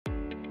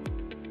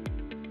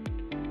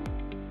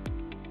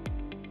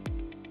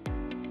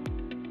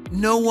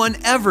No one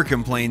ever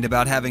complained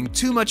about having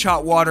too much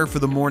hot water for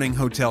the morning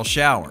hotel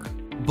shower.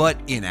 But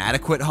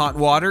inadequate hot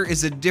water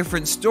is a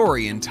different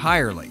story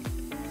entirely.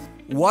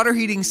 Water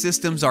heating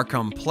systems are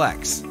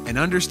complex, and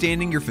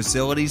understanding your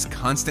facility's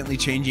constantly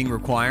changing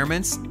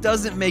requirements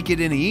doesn't make it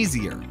any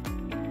easier.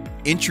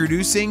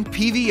 Introducing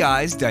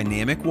PVI's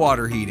Dynamic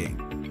Water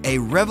Heating, a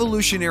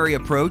revolutionary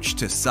approach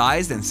to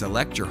size and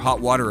select your hot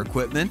water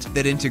equipment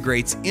that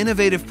integrates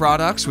innovative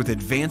products with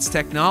advanced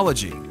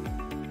technology.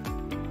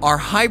 Our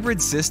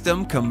hybrid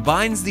system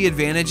combines the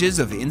advantages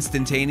of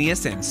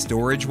instantaneous and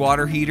storage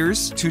water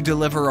heaters to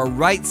deliver a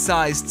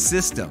right-sized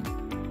system.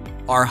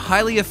 Our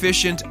highly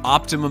efficient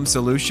Optimum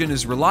solution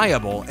is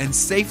reliable and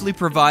safely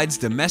provides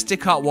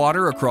domestic hot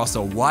water across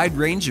a wide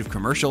range of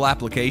commercial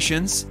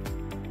applications,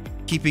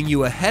 keeping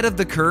you ahead of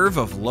the curve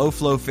of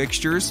low-flow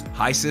fixtures,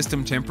 high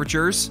system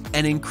temperatures,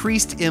 and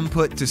increased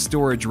input to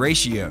storage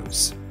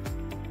ratios.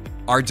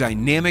 Our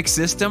dynamic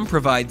system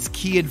provides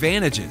key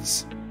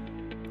advantages: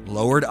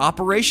 lowered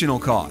operational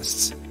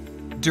costs.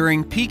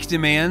 During peak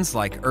demands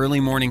like early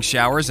morning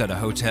showers at a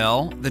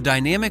hotel, the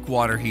dynamic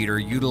water heater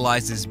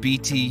utilizes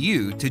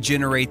BTU to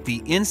generate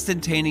the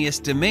instantaneous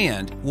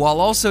demand while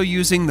also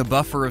using the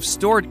buffer of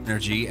stored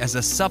energy as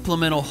a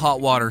supplemental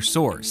hot water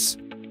source.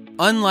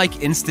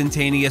 Unlike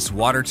instantaneous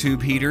water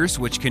tube heaters,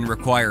 which can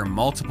require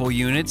multiple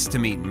units to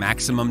meet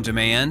maximum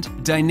demand,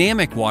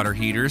 dynamic water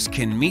heaters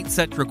can meet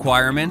such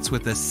requirements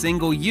with a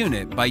single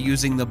unit by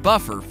using the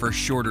buffer for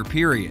shorter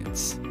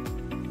periods.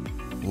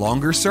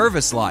 Longer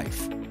service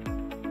life.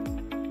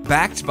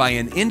 Backed by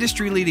an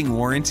industry-leading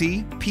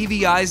warranty,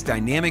 PVI's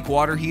dynamic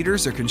water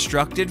heaters are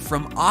constructed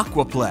from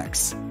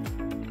Aquaplex,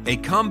 a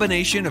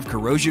combination of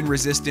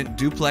corrosion-resistant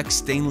duplex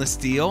stainless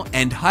steel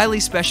and highly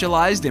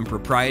specialized and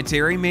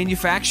proprietary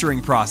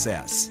manufacturing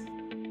process.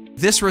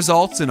 This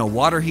results in a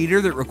water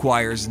heater that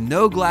requires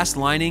no glass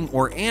lining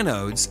or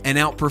anodes and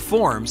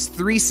outperforms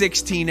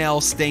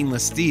 316L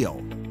stainless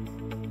steel.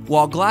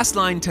 While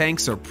glass-lined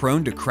tanks are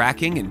prone to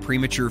cracking and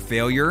premature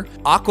failure,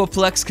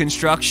 Aquaplex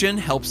construction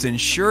helps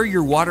ensure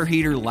your water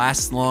heater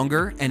lasts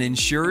longer and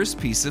ensures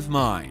peace of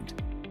mind.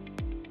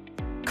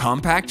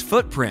 Compact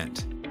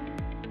footprint.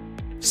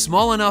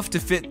 Small enough to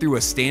fit through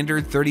a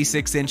standard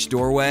 36-inch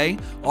doorway,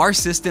 our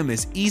system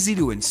is easy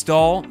to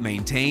install,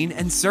 maintain,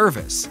 and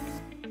service.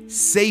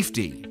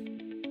 Safety.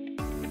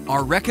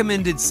 Our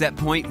recommended set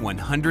point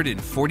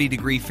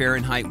 140°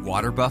 Fahrenheit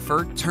water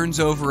buffer turns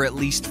over at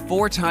least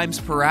 4 times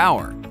per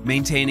hour,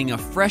 maintaining a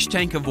fresh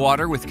tank of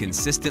water with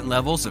consistent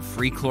levels of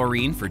free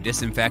chlorine for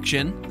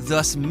disinfection,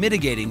 thus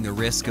mitigating the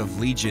risk of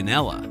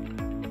Legionella.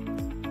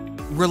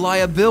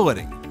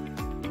 Reliability.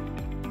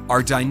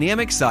 Our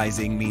dynamic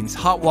sizing means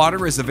hot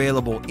water is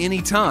available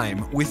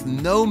anytime with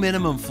no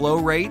minimum flow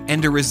rate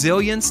and a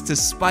resilience to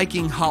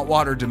spiking hot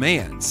water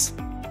demands.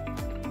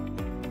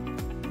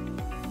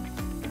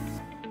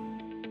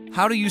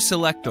 How do you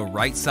select the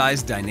right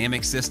size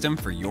dynamic system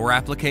for your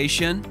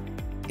application?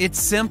 It's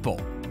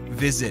simple.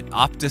 Visit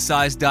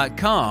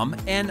OPTISIZE.com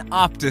and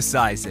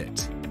OPTISIZE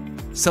it.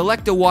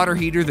 Select a water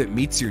heater that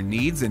meets your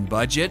needs and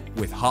budget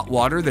with hot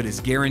water that is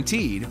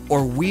guaranteed,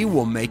 or we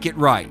will make it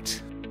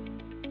right.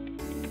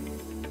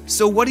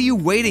 So what are you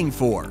waiting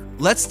for?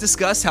 Let's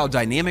discuss how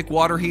dynamic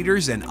water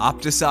heaters and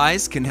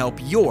OPTISIZE can help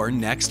your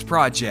next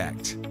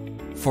project.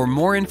 For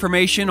more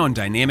information on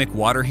dynamic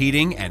water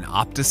heating and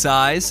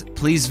OPTISIZE,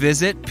 please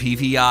visit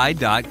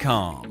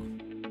PVI.com.